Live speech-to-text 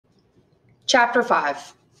Chapter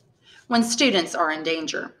 5. When Students Are in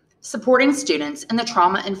Danger. Supporting Students in the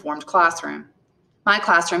Trauma-Informed Classroom. My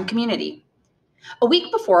Classroom Community. A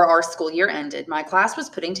week before our school year ended, my class was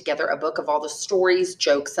putting together a book of all the stories,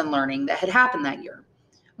 jokes, and learning that had happened that year.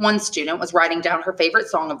 One student was writing down her favorite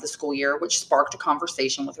song of the school year, which sparked a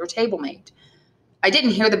conversation with her table mate. I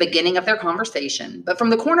didn't hear the beginning of their conversation, but from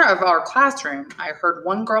the corner of our classroom, I heard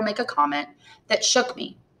one girl make a comment that shook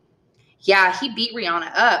me. "Yeah, he beat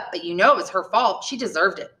Rihanna up, but you know it was her fault. She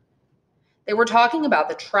deserved it." They were talking about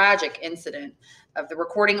the tragic incident of the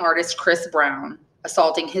recording artist Chris Brown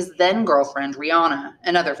assaulting his then-girlfriend Rihanna,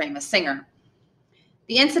 another famous singer.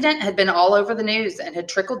 The incident had been all over the news and had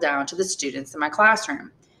trickled down to the students in my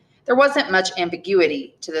classroom. There wasn't much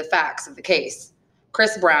ambiguity to the facts of the case.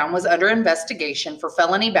 Chris Brown was under investigation for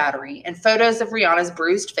felony battery, and photos of Rihanna's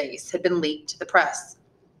bruised face had been leaked to the press.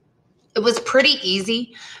 It was pretty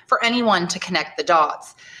easy for anyone to connect the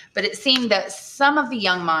dots, but it seemed that some of the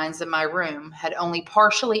young minds in my room had only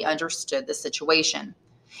partially understood the situation.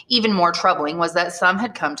 Even more troubling was that some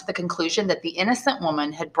had come to the conclusion that the innocent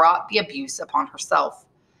woman had brought the abuse upon herself.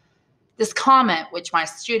 This comment, which my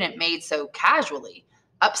student made so casually,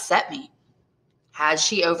 upset me. Had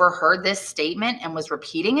she overheard this statement and was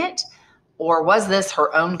repeating it? Or was this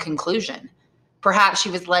her own conclusion? Perhaps she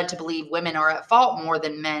was led to believe women are at fault more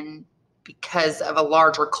than men because of a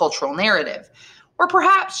larger cultural narrative. Or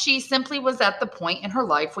perhaps she simply was at the point in her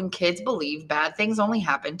life when kids believe bad things only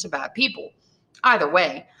happen to bad people. Either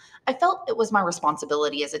way, I felt it was my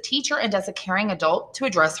responsibility as a teacher and as a caring adult to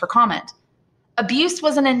address her comment. Abuse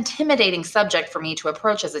was an intimidating subject for me to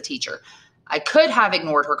approach as a teacher. I could have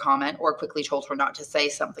ignored her comment or quickly told her not to say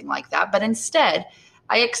something like that, but instead,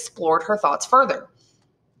 I explored her thoughts further.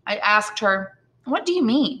 I asked her, "What do you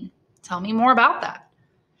mean? Tell me more about that."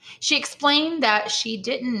 She explained that she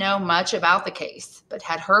didn't know much about the case, but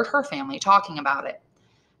had heard her family talking about it.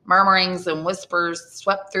 Murmurings and whispers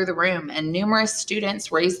swept through the room, and numerous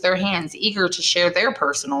students raised their hands, eager to share their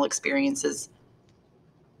personal experiences.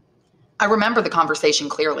 I remember the conversation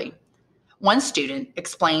clearly. One student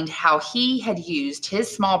explained how he had used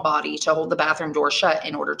his small body to hold the bathroom door shut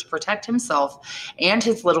in order to protect himself and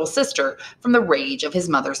his little sister from the rage of his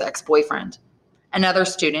mother's ex-boyfriend. Another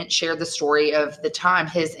student shared the story of the time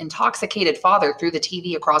his intoxicated father threw the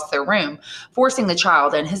TV across their room, forcing the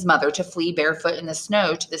child and his mother to flee barefoot in the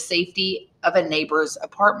snow to the safety of a neighbor's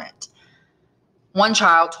apartment. One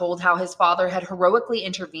child told how his father had heroically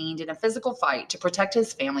intervened in a physical fight to protect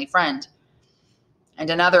his family friend. And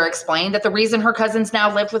another explained that the reason her cousins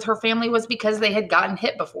now lived with her family was because they had gotten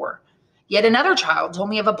hit before. Yet another child told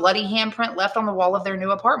me of a bloody handprint left on the wall of their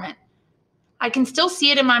new apartment. "I can still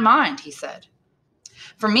see it in my mind," he said.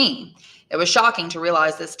 For me, it was shocking to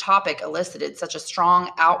realize this topic elicited such a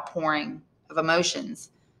strong outpouring of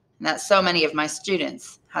emotions, and that so many of my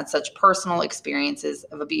students had such personal experiences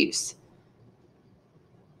of abuse.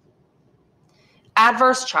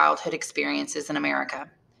 Adverse childhood experiences in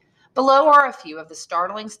America. Below are a few of the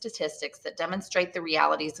startling statistics that demonstrate the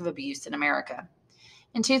realities of abuse in America.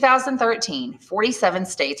 In 2013, 47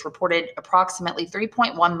 states reported approximately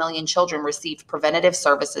 3.1 million children received preventative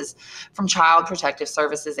services from Child Protective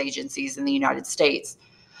Services agencies in the United States.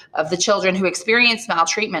 Of the children who experienced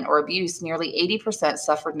maltreatment or abuse, nearly 80%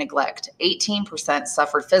 suffered neglect, 18%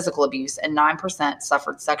 suffered physical abuse, and 9%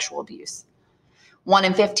 suffered sexual abuse. 1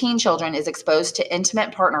 in 15 children is exposed to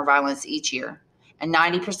intimate partner violence each year, and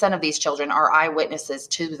 90% of these children are eyewitnesses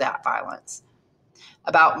to that violence.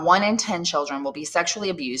 About 1 in 10 children will be sexually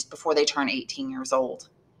abused before they turn 18 years old.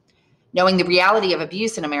 Knowing the reality of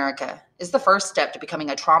abuse in America is the first step to becoming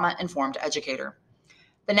a trauma-informed educator.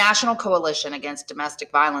 The National Coalition Against Domestic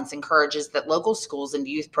Violence encourages that local schools and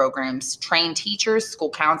youth programs train teachers, school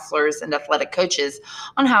counselors, and athletic coaches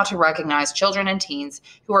on how to recognize children and teens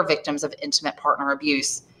who are victims of intimate partner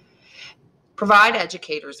abuse. Provide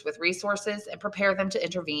educators with resources and prepare them to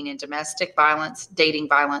intervene in domestic violence, dating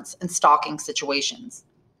violence, and stalking situations.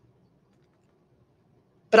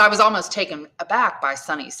 But I was almost taken aback by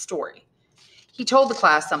Sonny's story. He told the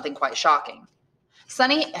class something quite shocking.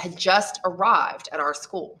 Sonny had just arrived at our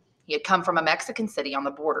school. He had come from a Mexican city on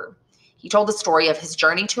the border. He told the story of his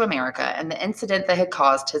journey to America and the incident that had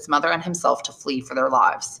caused his mother and himself to flee for their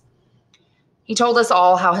lives. He told us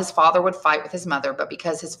all how his father would fight with his mother, but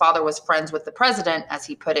because his father was friends with the president, as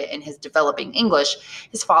he put it in his developing English,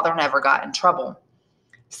 his father never got in trouble.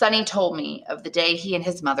 Sonny told me of the day he and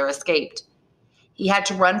his mother escaped. He had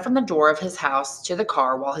to run from the door of his house to the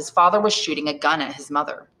car while his father was shooting a gun at his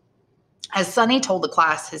mother. As Sonny told the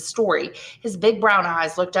class his story, his big brown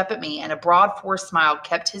eyes looked up at me and a broad, forced smile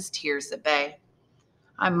kept his tears at bay.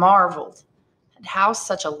 I marveled at how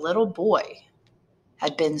such a little boy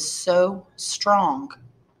had been so strong.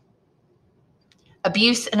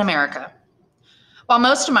 Abuse in America. While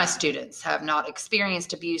most of my students have not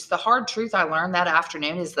experienced abuse, the hard truth I learned that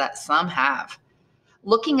afternoon is that some have.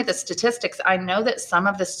 Looking at the statistics, I know that some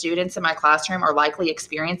of the students in my classroom are likely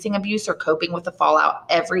experiencing abuse or coping with the fallout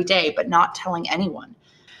every day, but not telling anyone.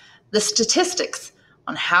 The statistics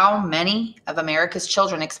on how many of America's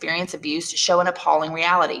children experience abuse show an appalling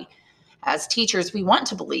reality. As teachers, we want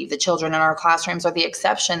to believe the children in our classrooms are the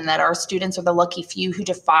exception, that our students are the lucky few who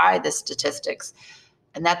defy the statistics,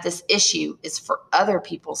 and that this issue is for other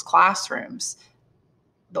people's classrooms.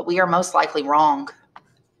 But we are most likely wrong.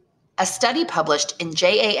 A study published in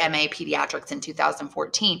JAMA Pediatrics in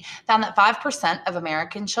 2014 found that 5% of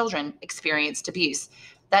American children experienced abuse.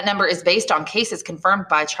 That number is based on cases confirmed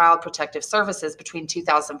by Child Protective Services between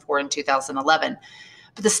 2004 and 2011.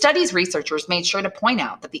 But the study's researchers made sure to point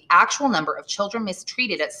out that the actual number of children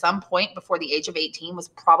mistreated at some point before the age of 18 was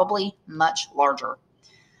probably much larger.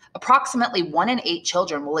 Approximately 1 in 8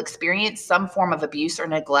 children will experience some form of abuse or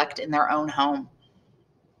neglect in their own home.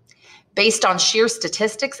 Based on sheer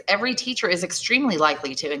statistics, every teacher is extremely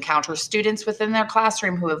likely to encounter students within their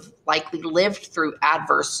classroom who have likely lived through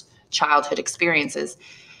adverse childhood experiences.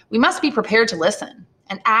 We must be prepared to listen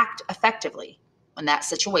and act effectively when that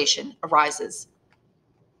situation arises.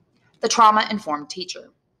 The trauma-informed teacher.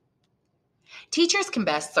 Teachers can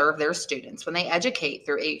best serve their students when they educate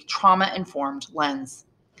through a trauma-informed lens.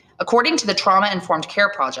 According to the Trauma-Informed Care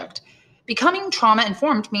Project, becoming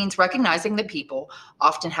trauma-informed means recognizing that people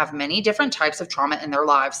often have many different types of trauma in their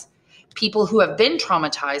lives. People who have been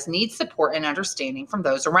traumatized need support and understanding from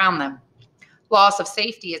those around them. Loss of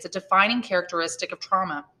safety is a defining characteristic of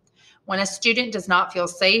trauma. When a student does not feel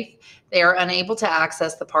safe, they are unable to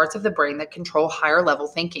access the parts of the brain that control higher-level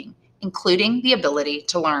thinking, including the ability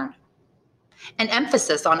to learn. An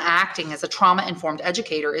emphasis on acting as a trauma-informed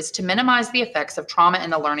educator is to minimize the effects of trauma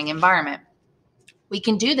in the learning environment. We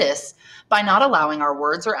can do this by not allowing our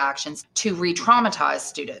words or actions to re-traumatize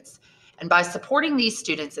students, and by supporting these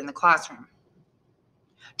students in the classroom.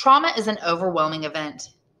 Trauma is an overwhelming event.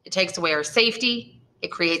 It takes away our safety,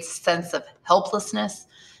 it creates a sense of helplessness,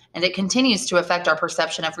 and it continues to affect our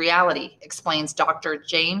perception of reality, explains Dr.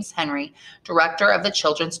 James Henry, director of the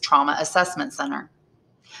Children's Trauma Assessment Center.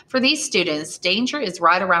 For these students, danger is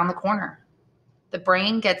right around the corner. The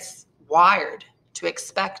brain gets wired to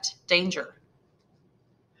expect danger.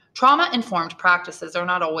 Trauma-informed practices are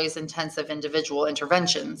not always intensive individual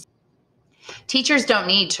interventions. Teachers don't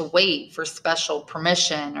need to wait for special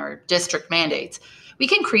permission or district mandates. We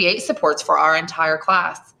can create supports for our entire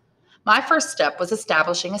class. My first step was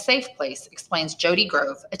establishing a safe place, explains Jody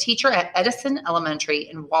Grove, a teacher at Edison Elementary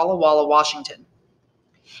in Walla Walla, Washington.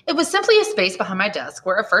 It was simply a space behind my desk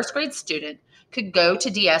where a first grade student could go to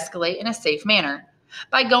de-escalate in a safe manner.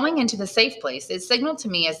 By going into the safe place, it signaled to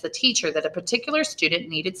me as the teacher that a particular student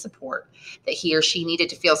needed support, that he or she needed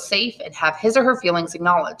to feel safe and have his or her feelings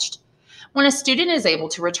acknowledged. When a student is able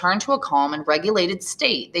to return to a calm and regulated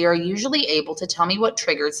state, they are usually able to tell me what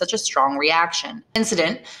triggered such a strong reaction. The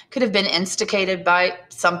incident could have been instigated by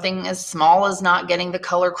something as small as not getting the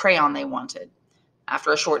color crayon they wanted.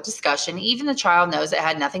 After a short discussion, even the child knows it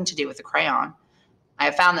had nothing to do with the crayon. I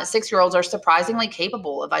have found that 6-year-olds are surprisingly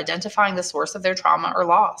capable of identifying the source of their trauma or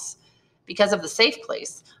loss. Because of the safe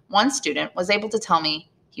place, one student was able to tell me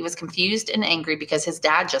he was confused and angry because his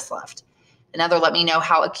dad just left. Another let me know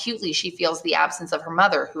how acutely she feels the absence of her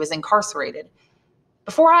mother, who is incarcerated.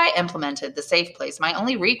 Before I implemented the safe place, my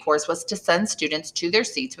only recourse was to send students to their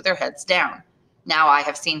seats with their heads down. Now I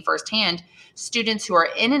have seen firsthand students who are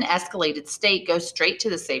in an escalated state go straight to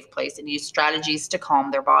the safe place and use strategies to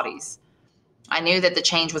calm their bodies. I knew that the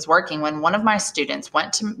change was working when one of my students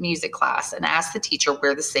went to music class and asked the teacher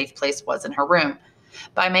where the safe place was in her room.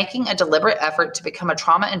 By making a deliberate effort to become a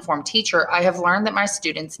trauma-informed teacher, I have learned that my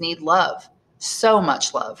students need love, so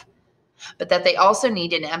much love, but that they also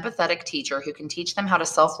need an empathetic teacher who can teach them how to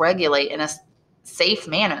self-regulate in a safe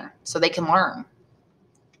manner so they can learn.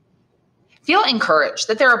 Feel encouraged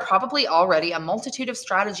that there are probably already a multitude of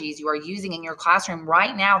strategies you are using in your classroom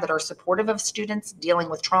right now that are supportive of students dealing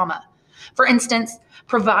with trauma. For instance,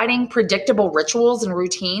 providing predictable rituals and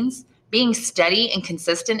routines, being steady and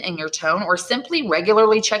consistent in your tone, or simply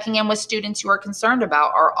regularly checking in with students you are concerned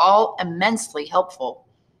about are all immensely helpful.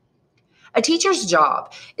 A teacher's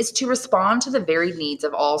job is to respond to the varied needs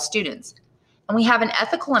of all students, and we have an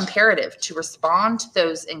ethical imperative to respond to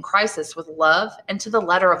those in crisis with love and to the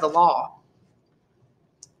letter of the law.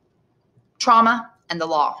 Trauma and the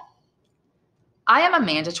law. I am a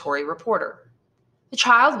mandatory reporter. The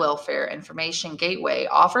Child Welfare Information Gateway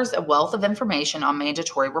offers a wealth of information on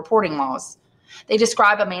mandatory reporting laws. They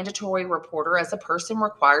describe a mandatory reporter as a person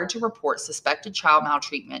required to report suspected child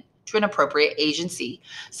maltreatment to an appropriate agency,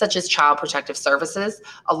 such as Child Protective Services,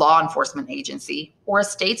 a law enforcement agency, or a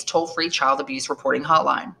state's toll-free child abuse reporting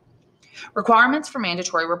hotline. Requirements for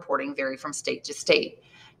mandatory reporting vary from state to state.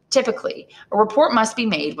 Typically, a report must be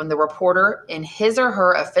made when the reporter, in his or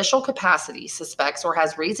her official capacity, suspects or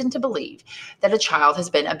has reason to believe that a child has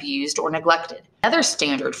been abused or neglected. Another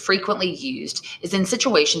standard frequently used is in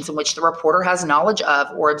situations in which the reporter has knowledge of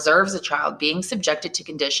or observes a child being subjected to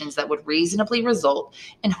conditions that would reasonably result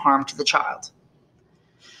in harm to the child.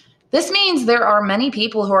 This means there are many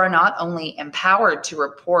people who are not only empowered to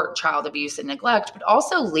report child abuse and neglect, but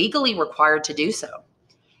also legally required to do so.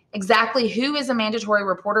 Exactly who is a mandatory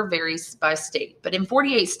reporter varies by state, but in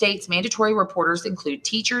 48 states, mandatory reporters include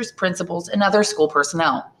teachers, principals, and other school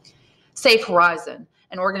personnel. Safe Horizon,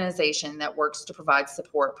 an organization that works to provide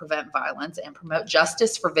support, prevent violence, and promote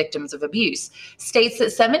justice for victims of abuse, states that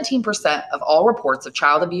 17% of all reports of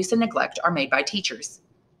child abuse and neglect are made by teachers.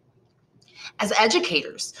 As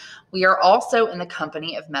educators, we are also in the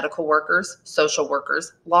company of medical workers, social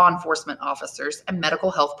workers, law enforcement officers, and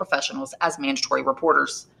medical health professionals as mandatory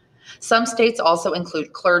reporters. Some states also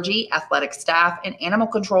include clergy, athletic staff, and animal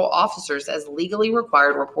control officers as legally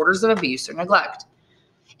required reporters of abuse or neglect.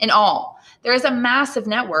 In all, there is a massive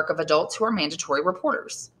network of adults who are mandatory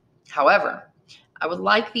reporters. However, I would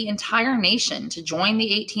like the entire nation to join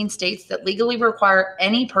the 18 states that legally require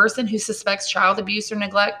any person who suspects child abuse or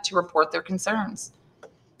neglect to report their concerns.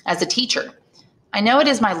 As a teacher, I know it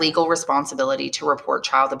is my legal responsibility to report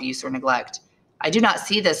child abuse or neglect. I do not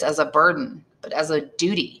see this as a burden, but as a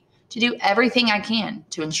duty to do everything I can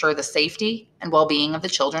to ensure the safety and well-being of the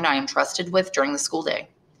children I am trusted with during the school day.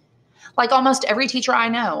 Like almost every teacher I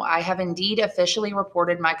know, I have indeed officially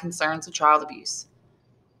reported my concerns of child abuse.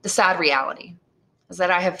 The sad reality is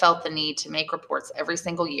that I have felt the need to make reports every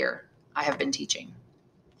single year I have been teaching.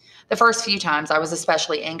 The first few times I was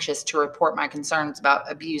especially anxious to report my concerns about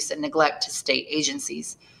abuse and neglect to state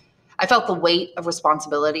agencies. I felt the weight of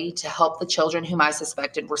responsibility to help the children whom I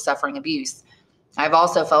suspected were suffering abuse. I've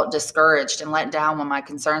also felt discouraged and let down when my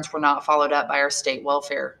concerns were not followed up by our state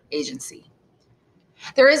welfare agency.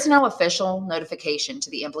 There is no official notification to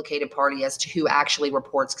the implicated party as to who actually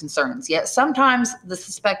reports concerns, yet sometimes the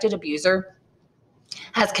suspected abuser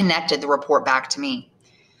has connected the report back to me.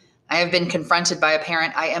 I have been confronted by a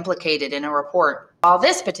parent I implicated in a report. While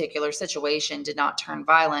this particular situation did not turn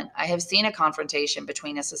violent, I have seen a confrontation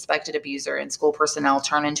between a suspected abuser and school personnel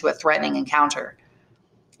turn into a threatening encounter.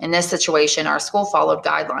 In this situation, our school followed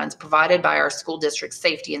guidelines provided by our school district's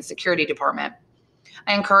safety and security department.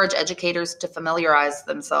 I encourage educators to familiarize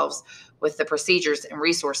themselves with the procedures and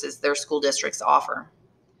resources their school districts offer.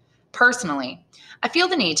 Personally, I feel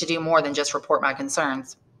the need to do more than just report my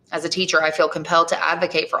concerns. As a teacher, I feel compelled to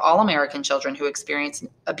advocate for all American children who experience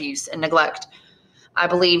abuse and neglect. I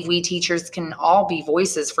believe we teachers can all be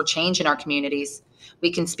voices for change in our communities.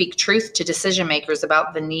 We can speak truth to decision makers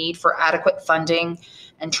about the need for adequate funding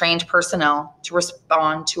and trained personnel to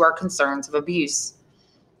respond to our concerns of abuse.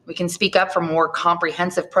 We can speak up for more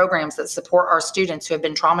comprehensive programs that support our students who have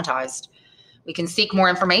been traumatized. We can seek more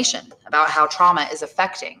information about how trauma is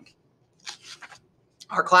affecting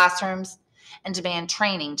our classrooms and demand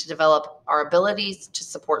training to develop our abilities to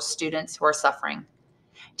support students who are suffering.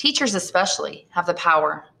 Teachers especially have the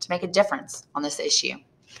power to make a difference on this issue.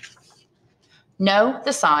 Know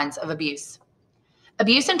the signs of abuse.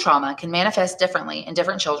 Abuse and trauma can manifest differently in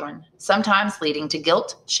different children, sometimes leading to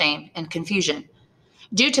guilt, shame, and confusion.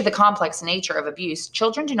 Due to the complex nature of abuse,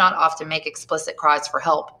 children do not often make explicit cries for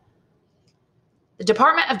help. The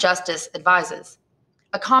Department of Justice advises,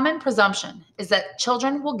 a common presumption is that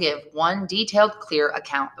children will give one detailed, clear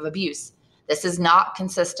account of abuse. This is not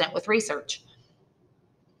consistent with research.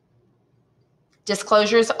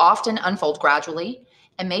 Disclosures often unfold gradually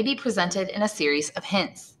and may be presented in a series of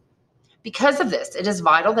hints. Because of this, it is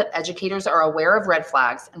vital that educators are aware of red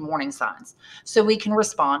flags and warning signs so we can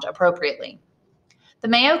respond appropriately. The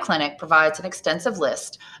Mayo Clinic provides an extensive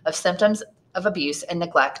list of symptoms of abuse and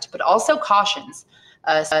neglect, but also cautions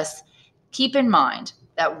us keep in mind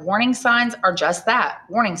that warning signs are just that,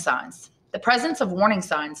 warning signs. The presence of warning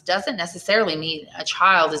signs doesn't necessarily mean a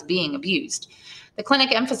child is being abused. The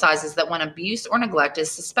clinic emphasizes that when abuse or neglect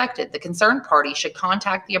is suspected, the concerned party should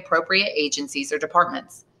contact the appropriate agencies or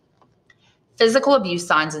departments. Physical abuse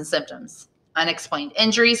signs and symptoms. Unexplained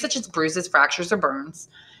injuries such as bruises, fractures, or burns.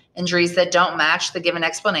 Injuries that don't match the given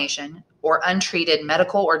explanation, or untreated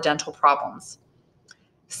medical or dental problems.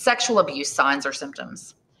 Sexual abuse signs or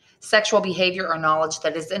symptoms. sexual behavior or knowledge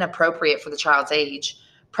that is inappropriate for the child's age,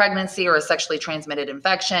 pregnancy or a sexually transmitted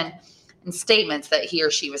infection, and statements that he or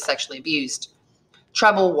she was sexually abused,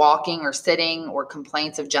 trouble walking or sitting, or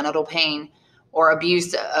complaints of genital pain, or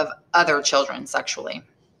abuse of other children sexually.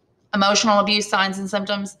 Emotional abuse signs and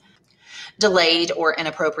symptoms: delayed or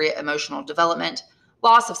inappropriate emotional development,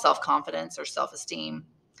 loss of self-confidence or self-esteem,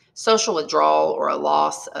 social withdrawal or a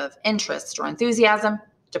loss of interest or enthusiasm,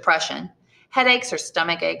 depression, headaches or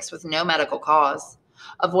stomach aches with no medical cause,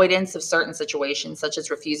 avoidance of certain situations such as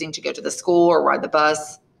refusing to go to the school or ride the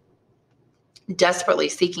bus, desperately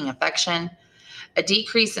seeking affection, a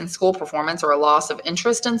decrease in school performance or a loss of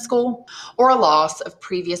interest in school, or a loss of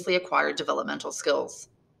previously acquired developmental skills.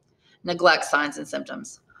 Neglect signs and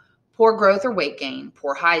symptoms: poor growth or weight gain,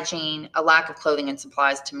 poor hygiene, a lack of clothing and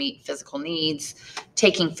supplies to meet physical needs,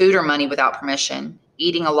 taking food or money without permission,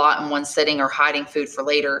 eating a lot in one sitting or hiding food for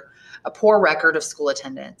later, a poor record of school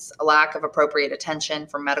attendance, a lack of appropriate attention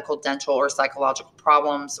for medical, dental, or psychological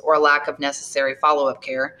problems, or a lack of necessary follow-up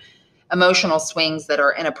care, emotional swings that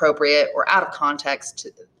are inappropriate or out of context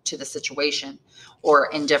to the situation, or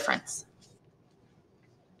indifference.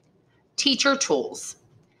 Teacher tools.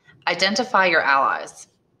 Identify your allies.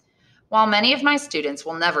 While many of my students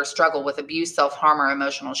will never struggle with abuse, self-harm, or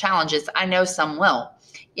emotional challenges, I know some will.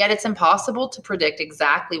 Yet it's impossible to predict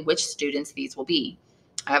exactly which students these will be.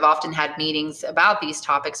 I have often had meetings about these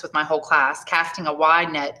topics with my whole class, casting a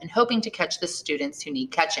wide net and hoping to catch the students who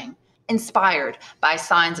need catching. Inspired by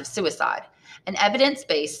Signs of Suicide, an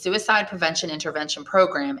evidence-based suicide prevention intervention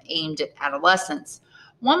program aimed at adolescents.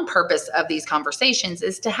 One purpose of these conversations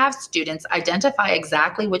is to have students identify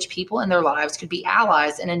exactly which people in their lives could be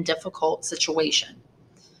allies in a difficult situation.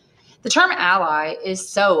 The term ally is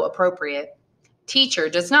so appropriate. Teacher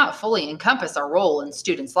does not fully encompass our role in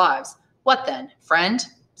students' lives. What then? Friend?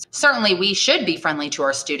 Certainly we should be friendly to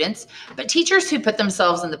our students, but teachers who put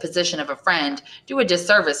themselves in the position of a friend do a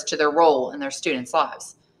disservice to their role in their students'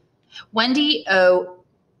 lives. Wendy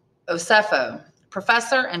Osefo,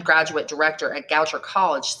 professor and graduate director at Goucher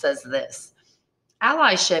College, says this: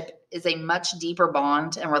 allyship is a much deeper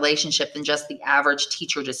bond and relationship than just the average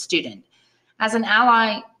teacher to student. As an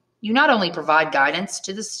ally, you not only provide guidance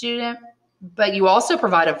to the student, but you also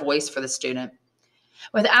provide a voice for the student.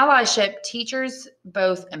 With allyship, teachers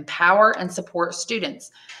both empower and support students.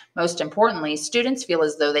 Most importantly, students feel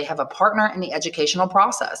as though they have a partner in the educational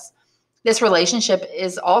process. This relationship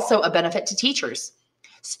is also a benefit to teachers.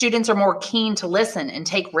 Students are more keen to listen and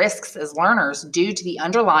take risks as learners due to the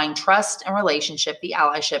underlying trust and relationship the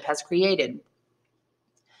allyship has created.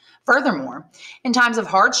 Furthermore, in times of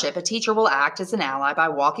hardship, a teacher will act as an ally by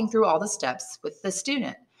walking through all the steps with the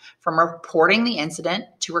student, from reporting the incident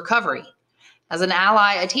to recovery. As an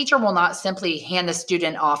ally, a teacher will not simply hand the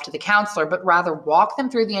student off to the counselor, but rather walk them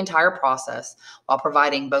through the entire process while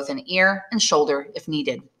providing both an ear and shoulder if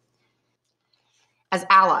needed. As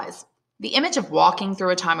allies, the image of walking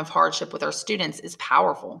through a time of hardship with our students is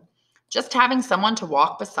powerful. Just having someone to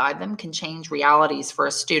walk beside them can change realities for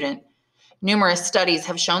a student. Numerous studies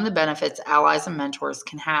have shown the benefits allies and mentors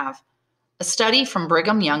can have. A study from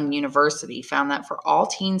Brigham Young University found that for all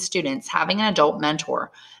teen students, having an adult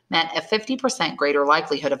mentor meant a 50% greater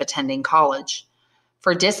likelihood of attending college.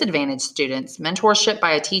 For disadvantaged students, mentorship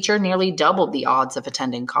by a teacher nearly doubled the odds of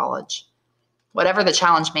attending college. Whatever the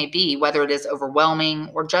challenge may be, whether it is overwhelming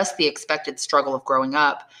or just the expected struggle of growing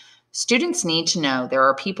up, students need to know there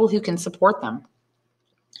are people who can support them.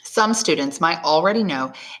 Some students might already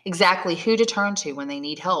know exactly who to turn to when they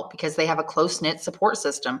need help because they have a close-knit support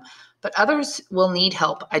system, but others will need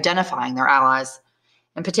help identifying their allies.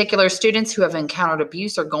 In particular, students who have encountered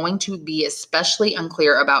abuse are going to be especially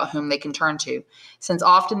unclear about whom they can turn to, since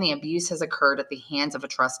often the abuse has occurred at the hands of a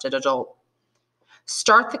trusted adult.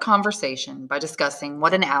 Start the conversation by discussing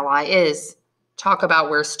what an ally is. Talk about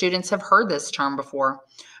where students have heard this term before,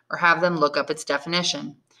 or have them look up its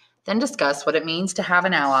definition. Then discuss what it means to have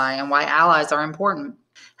an ally and why allies are important.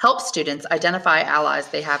 Help students identify allies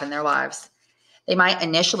they have in their lives. They might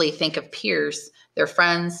initially think of peers, their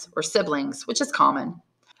friends, or siblings, which is common.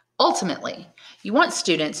 Ultimately, you want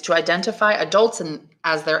students to identify adults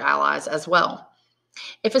as their allies as well.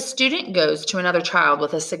 If a student goes to another child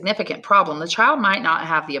with a significant problem, the child might not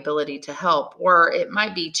have the ability to help, or it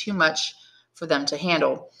might be too much for them to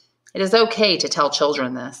handle. It is okay to tell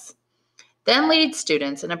children this. Then lead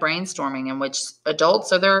students in a brainstorming in which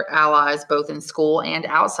adults are their allies both in school and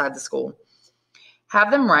outside the school. Have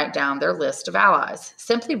them write down their list of allies.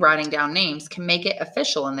 Simply writing down names can make it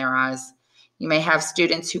official in their eyes. You may have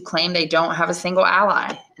students who claim they don't have a single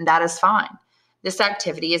ally, and that is fine. This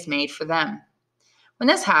activity is made for them. When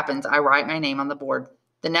this happens, I write my name on the board.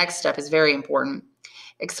 The next step is very important.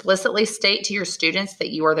 Explicitly state to your students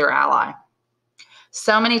that you are their ally.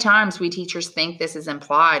 So many times we teachers think this is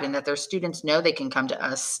implied and that their students know they can come to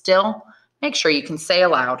us. Still, make sure you can say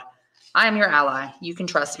aloud, I am your ally. You can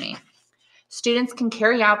trust me. Students can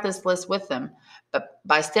carry out this list with them, but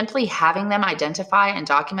by simply having them identify and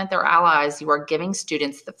document their allies, you are giving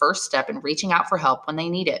students the first step in reaching out for help when they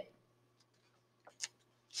need it.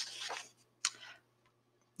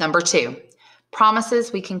 Number 2,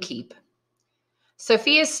 promises we can keep.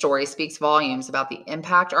 Sophia's story speaks volumes about the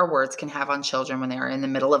impact our words can have on children when they are in the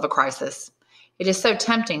middle of a crisis. It is so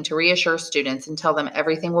tempting to reassure students and tell them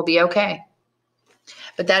everything will be okay.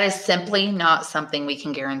 But that is simply not something we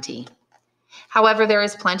can guarantee. However, there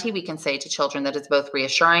is plenty we can say to children that is both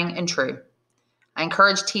reassuring and true. I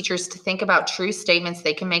encourage teachers to think about true statements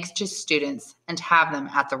they can make to students and have them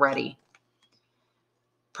at the ready.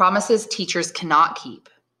 Promises teachers cannot keep.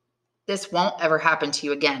 This won't ever happen to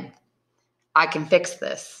you again. I can fix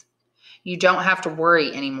this. You don't have to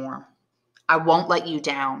worry anymore. I won't let you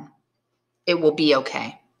down. It will be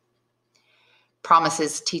okay.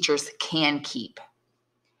 Promises teachers can keep.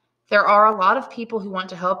 There are a lot of people who want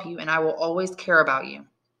to help you, and I will always care about you.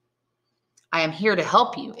 I am here to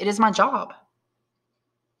help you. It is my job.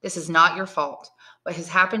 This is not your fault. What has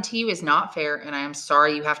happened to you is not fair, and I am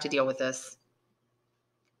sorry you have to deal with this.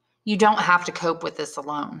 You don't have to cope with this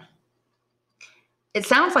alone. It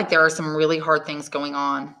sounds like there are some really hard things going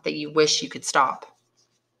on that you wish you could stop.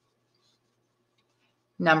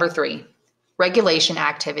 Number 3, regulation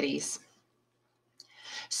activities.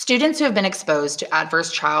 Students who have been exposed to adverse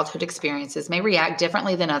childhood experiences may react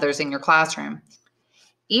differently than others in your classroom.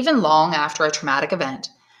 Even long after a traumatic event,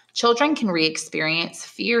 children can re-experience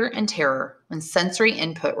fear and terror when sensory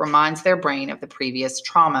input reminds their brain of the previous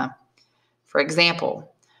trauma. For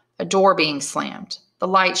example, a door being slammed, the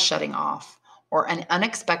lights shutting off, or an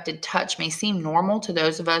unexpected touch may seem normal to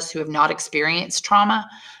those of us who have not experienced trauma,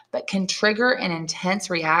 but can trigger an intense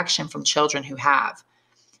reaction from children who have.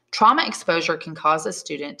 Trauma exposure can cause a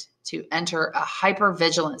student to enter a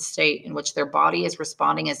hypervigilant state in which their body is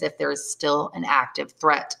responding as if there is still an active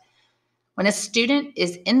threat. When a student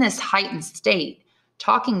is in this heightened state,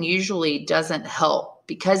 talking usually doesn't help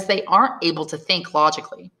because they aren't able to think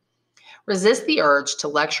logically. Resist the urge to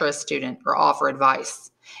lecture a student or offer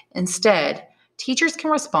advice. Instead, teachers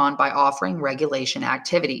can respond by offering regulation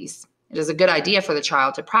activities. It is a good idea for the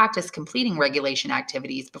child to practice completing regulation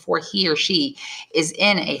activities before he or she is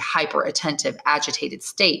in a hyper-attentive, agitated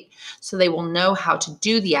state, so they will know how to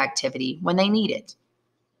do the activity when they need it.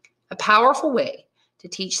 A powerful way to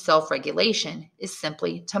teach self-regulation is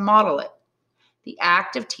simply to model it. The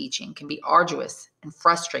act of teaching can be arduous and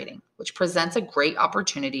frustrating, which presents a great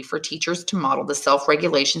opportunity for teachers to model the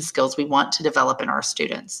self-regulation skills we want to develop in our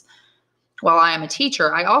students. While I am a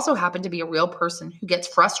teacher, I also happen to be a real person who gets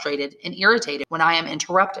frustrated and irritated when I am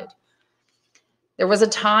interrupted. There was a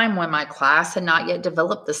time when my class had not yet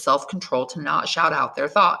developed the self-control to not shout out their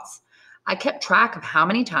thoughts. I kept track of how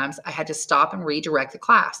many times I had to stop and redirect the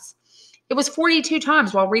class. It was 42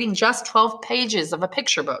 times while reading just 12 pages of a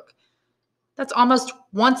picture book. That's almost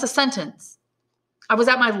once a sentence. I was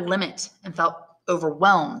at my limit and felt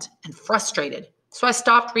overwhelmed and frustrated, so I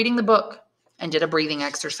stopped reading the book and did a breathing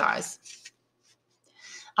exercise.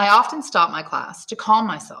 I often stop my class to calm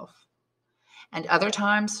myself, and other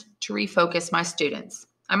times to refocus my students.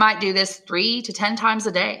 I might do this 3 to 10 times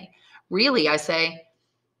a day. Really, I say,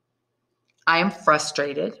 I am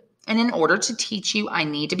frustrated, and in order to teach you, I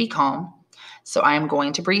need to be calm, so I am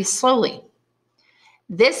going to breathe slowly.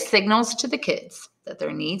 This signals to the kids that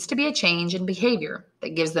there needs to be a change in behavior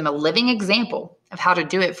that gives them a living example of how to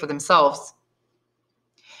do it for themselves.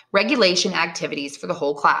 Regulation activities for the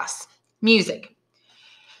whole class. Music.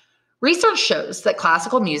 Research shows that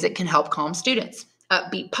classical music can help calm students.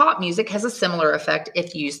 Upbeat pop music has a similar effect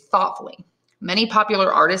if used thoughtfully. Many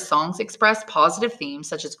popular artists' songs express positive themes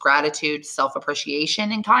such as gratitude,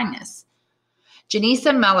 self-appreciation, and kindness.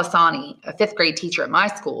 Janisa Malasani, a 5th grade teacher at my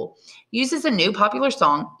school, uses a new popular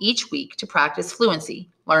song each week to practice fluency,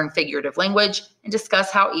 learn figurative language, and discuss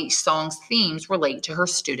how each song's themes relate to her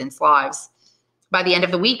students' lives. By the end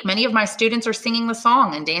of the week, many of my students are singing the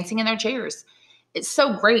song and dancing in their chairs. It's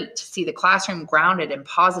so great to see the classroom grounded in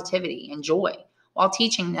positivity and joy while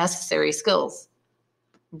teaching necessary skills.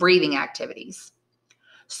 Breathing activities.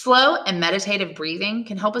 Slow and meditative breathing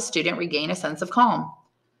can help a student regain a sense of calm.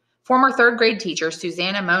 Former 3rd grade teacher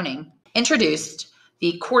Susanna Moning introduced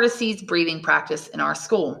the cortices breathing practice in our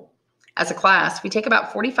school. As a class, we take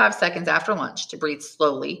about 45 seconds after lunch to breathe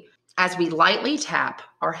slowly as we lightly tap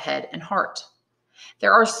our head and heart.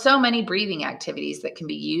 There are so many breathing activities that can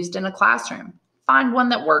be used in a classroom. Find one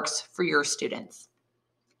that works for your students.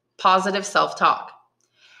 Positive self-talk.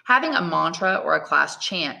 Having a mantra or a class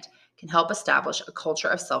chant can help establish a culture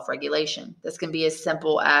of self-regulation. This can be as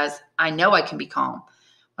simple as, I know I can be calm.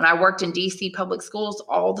 When I worked in DC public schools,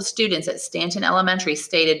 all the students at Stanton Elementary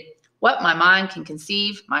stated, what my mind can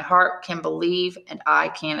conceive, my heart can believe, and I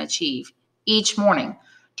can achieve, each morning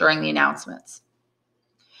during the announcements.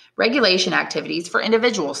 Regulation activities for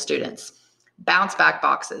individual students. Bounce back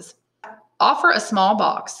boxes. Offer a small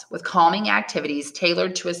box with calming activities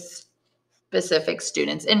tailored to a specific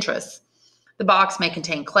student's interests. The box may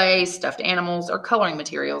contain clay, stuffed animals, or coloring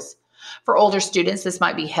materials. For older students, this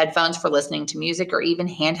might be headphones for listening to music or even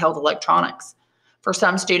handheld electronics. For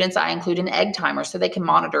some students, I include an egg timer so they can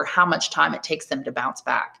monitor how much time it takes them to bounce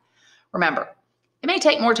back. Remember, it may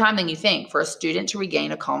take more time than you think for a student to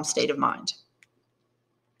regain a calm state of mind.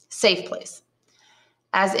 Safe place.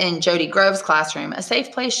 As in Jody Grove's classroom, a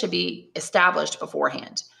safe place should be established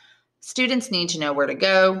beforehand. Students need to know where to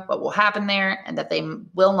go, what will happen there, and that they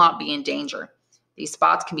will not be in danger. These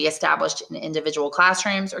spots can be established in individual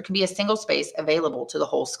classrooms or can be a single space available to the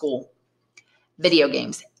whole school. Video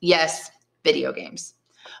games. Yes, video games.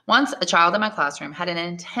 Once, a child in my classroom had an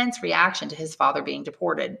intense reaction to his father being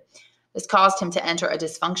deported. This caused him to enter a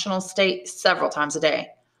dysfunctional state several times a day.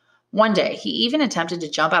 One day, he even attempted to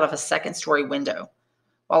jump out of a second-story window.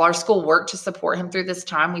 While our school worked to support him through this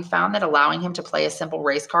time, we found that allowing him to play a simple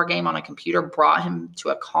race car game on a computer brought him to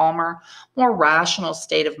a calmer, more rational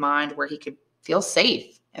state of mind where he could feel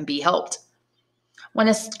safe and be helped. When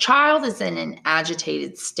a child is in an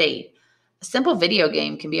agitated state, a simple video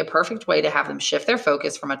game can be a perfect way to have them shift their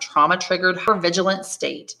focus from a trauma-triggered, hypervigilant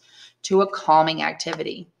state to a calming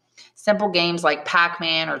activity. Simple games like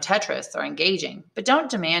Pac-Man or Tetris are engaging, but don't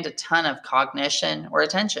demand a ton of cognition or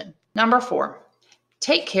attention. Number 4.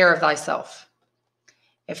 Take care of thyself.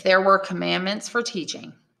 If there were commandments for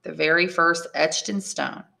teaching, the very first etched in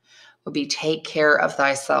stone would be take care of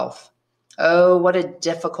thyself. Oh, what a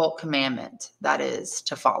difficult commandment that is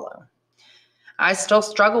to follow. I still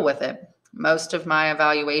struggle with it. Most of my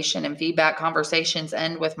evaluation and feedback conversations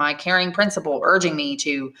end with my caring principal urging me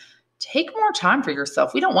to take more time for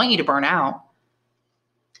yourself. We don't want you to burn out.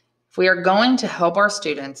 If we are going to help our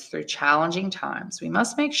students through challenging times, we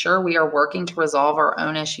must make sure we are working to resolve our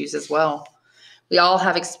own issues as well. We all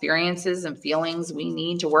have experiences and feelings we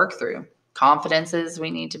need to work through, confidences we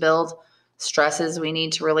need to build, stresses we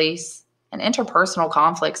need to release, and interpersonal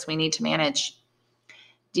conflicts we need to manage.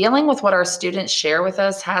 Dealing with what our students share with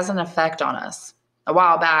us has an effect on us. A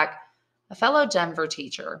while back, a fellow Denver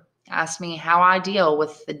teacher asked me how I deal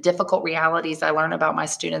with the difficult realities I learn about my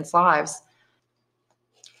students' lives.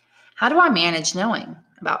 How do I manage knowing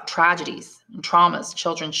about tragedies and traumas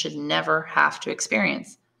children should never have to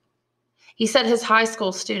experience? He said his high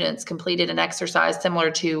school students completed an exercise similar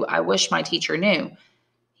to I Wish My Teacher Knew.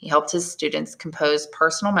 He helped his students compose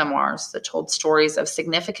personal memoirs that told stories of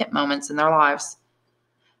significant moments in their lives.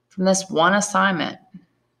 From this one assignment,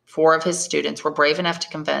 4 of his students were brave enough to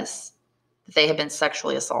confess that they had been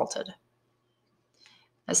sexually assaulted.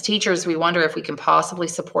 As teachers, we wonder if we can possibly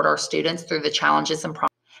support our students through the challenges and problems.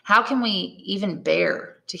 How can we even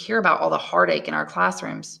bear to hear about all the heartache in our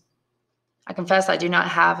classrooms? I confess I do not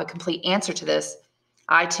have a complete answer to this.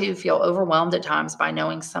 I too feel overwhelmed at times by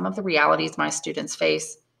knowing some of the realities my students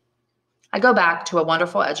face. I go back to a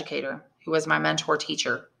wonderful educator who was my mentor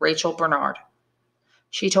teacher, Rachel Bernard.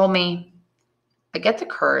 She told me, I get the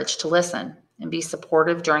courage to listen and be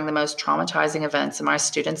supportive during the most traumatizing events in my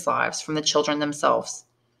students' lives from the children themselves.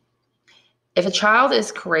 If a child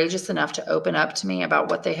is courageous enough to open up to me about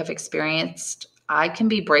what they have experienced, I can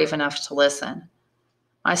be brave enough to listen.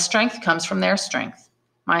 My strength comes from their strength.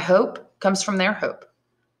 My hope comes from their hope.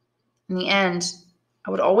 In the end,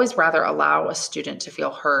 I would always rather allow a student to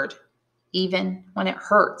feel heard, even when it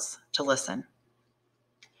hurts to listen.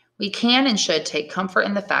 We can and should take comfort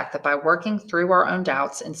in the fact that by working through our own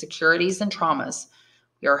doubts, insecurities, and traumas,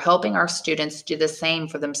 we are helping our students do the same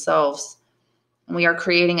for themselves. And we are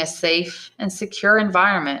creating a safe and secure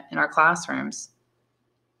environment in our classrooms.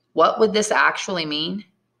 What would this actually mean?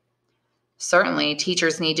 Certainly,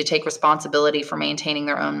 teachers need to take responsibility for maintaining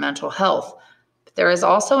their own mental health. But there is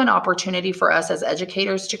also an opportunity for us as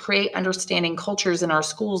educators to create understanding cultures in our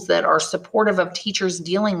schools that are supportive of teachers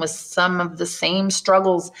dealing with some of the same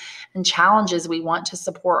struggles and challenges we want to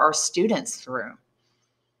support our students through.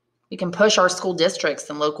 We can push our school districts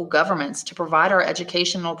and local governments to provide our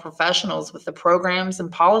educational professionals with the programs and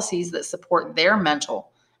policies that support their mental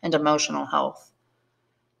and emotional health.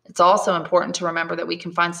 It's also important to remember that we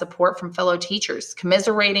can find support from fellow teachers,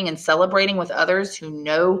 commiserating and celebrating with others who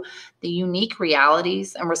know the unique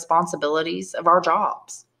realities and responsibilities of our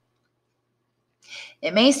jobs.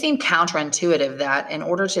 It may seem counterintuitive that in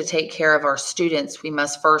order to take care of our students, we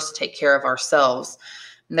must first take care of ourselves.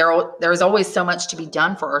 And there is always so much to be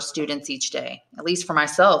done for our students each day. At least for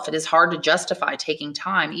myself, it is hard to justify taking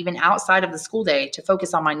time, even outside of the school day, to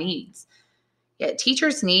focus on my needs. Yet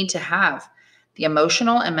teachers need to have the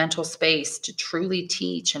emotional and mental space to truly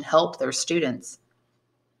teach and help their students.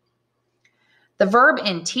 The verb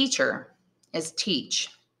in teacher is teach.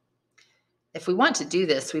 If we want to do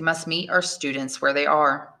this, we must meet our students where they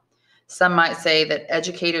are. Some might say that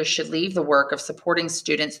educators should leave the work of supporting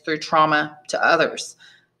students through trauma to others.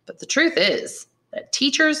 But the truth is that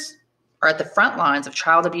teachers are at the front lines of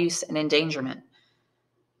child abuse and endangerment.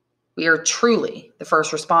 We are truly the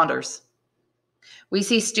first responders. We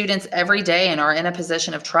see students every day and are in a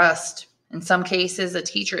position of trust. In some cases, a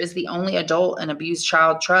teacher is the only adult an abused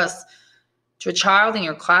child trusts. To a child in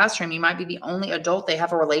your classroom, you might be the only adult they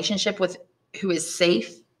have a relationship with who is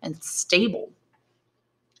safe and stable.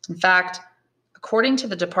 In fact, according to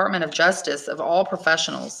the Department of Justice of all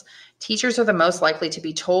professionals, teachers are the most likely to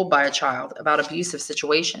be told by a child about abusive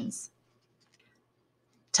situations.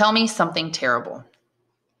 Tell me something terrible.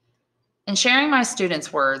 In sharing my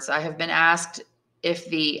students' words, I have been asked if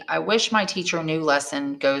the "I wish my teacher knew"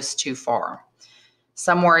 lesson goes too far.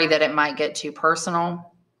 Some worry that it might get too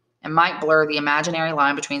personal and might blur the imaginary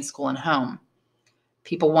line between school and home.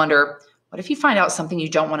 People wonder, what if you find out something you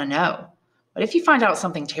don't want to know? What if you find out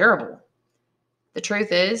something terrible? The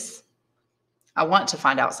truth is, I want to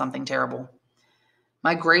find out something terrible.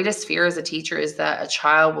 My greatest fear as a teacher is that a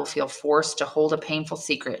child will feel forced to hold a painful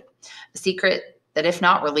secret, a secret that, if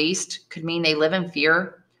not released, could mean they live in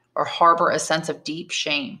fear or harbor a sense of deep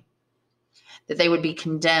shame, that they would be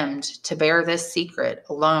condemned to bear this secret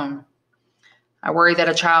alone. I worry that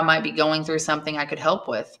a child might be going through something I could help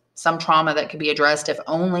with, some trauma that could be addressed if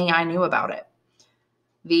only I knew about it.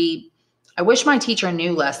 The "I wish my teacher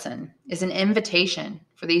knew" lesson is an invitation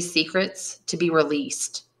for these secrets to be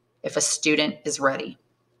released if a student is ready.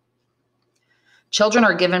 Children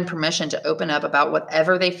are given permission to open up about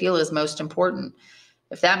whatever they feel is most important.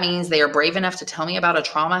 If that means they are brave enough to tell me about a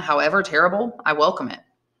trauma, however terrible, I welcome it.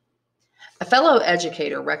 A fellow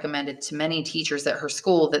educator recommended to many teachers at her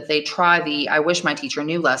school that they try the "I wish my teacher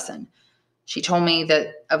knew" lesson. She told me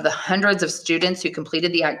that of the hundreds of students who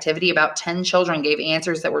completed the activity, about 10 children gave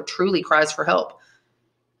answers that were truly cries for help.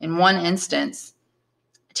 In one instance,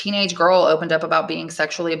 a teenage girl opened up about being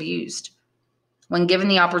sexually abused. When given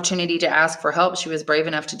the opportunity to ask for help, she was brave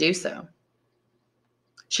enough to do so.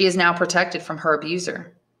 She is now protected from her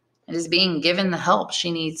abuser and is being given the help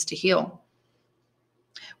she needs to heal.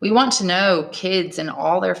 We want to know kids in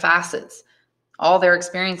all their facets, all their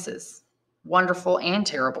experiences, wonderful and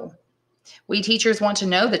terrible. We teachers want to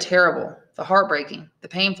know the terrible, the heartbreaking, the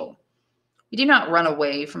painful. We do not run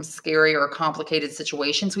away from scary or complicated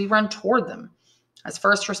situations. We run toward them, as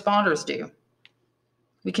first responders do.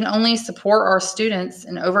 We can only support our students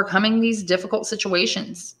in overcoming these difficult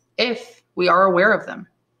situations if we are aware of them.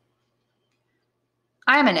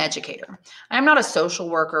 I am an educator. I am not a social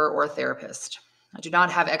worker or a therapist. I do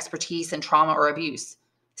not have expertise in trauma or abuse.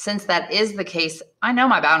 Since that is the case, I know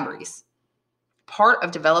my boundaries. Part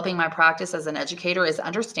of developing my practice as an educator is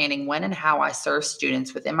understanding when and how I serve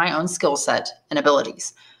students within my own skill set and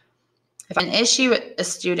abilities. If an issue a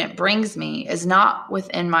student brings me is not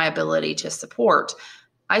within my ability to support,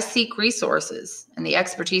 I seek resources and the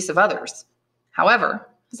expertise of others. However,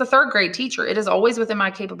 as a third grade teacher, it is always within my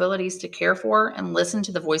capabilities to care for and listen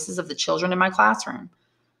to the voices of the children in my classroom.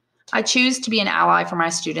 I choose to be an ally for my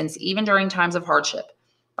students even during times of hardship.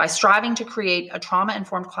 By striving to create a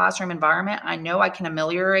trauma-informed classroom environment, I know I can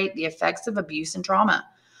ameliorate the effects of abuse and trauma,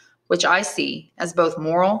 which I see as both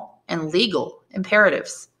moral and legal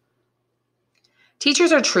imperatives.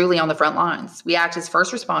 Teachers are truly on the front lines. We act as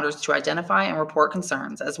first responders to identify and report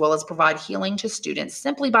concerns, as well as provide healing to students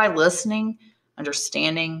simply by listening,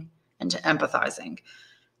 understanding, and to empathizing.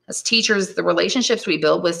 As teachers, the relationships we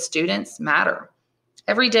build with students matter.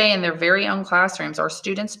 Every day in their very own classrooms, our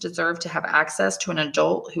students deserve to have access to an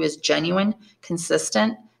adult who is genuine,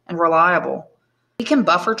 consistent, and reliable. We can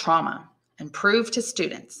buffer trauma and prove to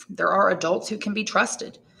students there are adults who can be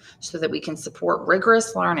trusted so that we can support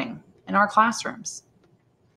rigorous learning in our classrooms.